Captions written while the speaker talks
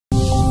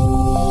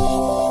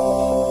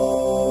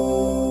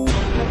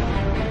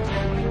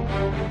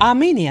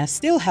Armenia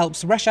still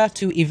helps Russia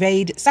to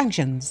evade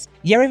sanctions.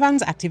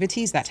 Yerevan's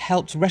activities that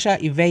helped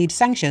Russia evade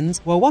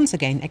sanctions were once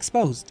again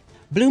exposed.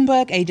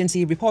 Bloomberg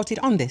agency reported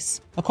on this.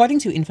 According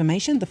to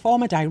information, the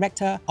former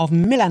director of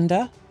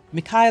Milander,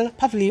 Mikhail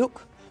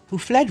Pavlyuk, who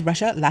fled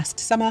Russia last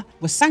summer,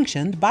 was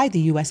sanctioned by the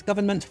US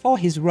government for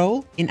his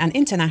role in an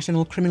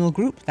international criminal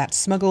group that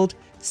smuggled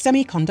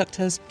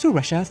semiconductors to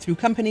Russia through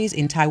companies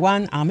in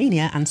Taiwan,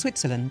 Armenia, and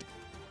Switzerland.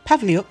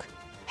 Pavlyuk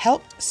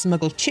helped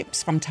smuggle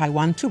chips from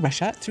Taiwan to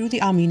Russia through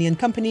the Armenian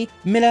company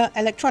Miller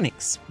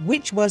Electronics,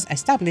 which was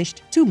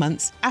established 2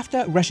 months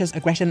after Russia's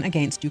aggression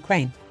against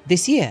Ukraine.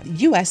 This year,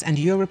 US and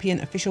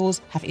European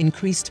officials have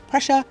increased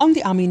pressure on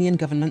the Armenian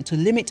government to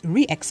limit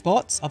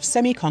re-exports of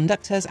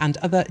semiconductors and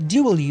other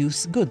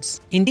dual-use goods.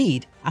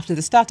 Indeed, after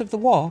the start of the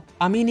war,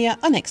 Armenia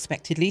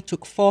unexpectedly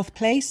took 4th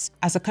place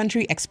as a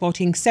country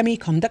exporting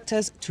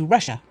semiconductors to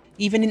Russia.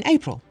 Even in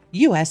April,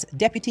 US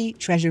Deputy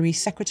Treasury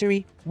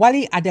Secretary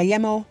Wally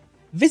Adeyemo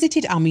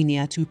visited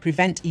Armenia to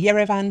prevent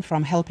Yerevan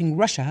from helping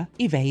Russia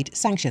evade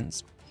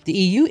sanctions. The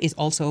EU is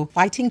also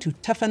fighting to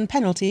toughen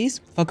penalties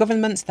for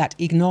governments that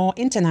ignore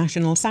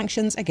international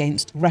sanctions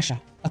against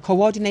Russia. A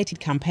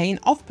coordinated campaign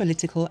of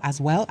political as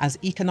well as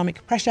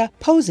economic pressure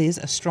poses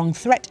a strong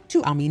threat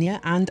to Armenia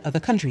and other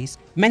countries.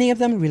 Many of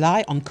them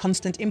rely on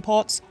constant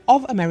imports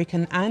of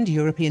American and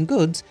European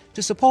goods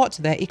to support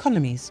their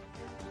economies.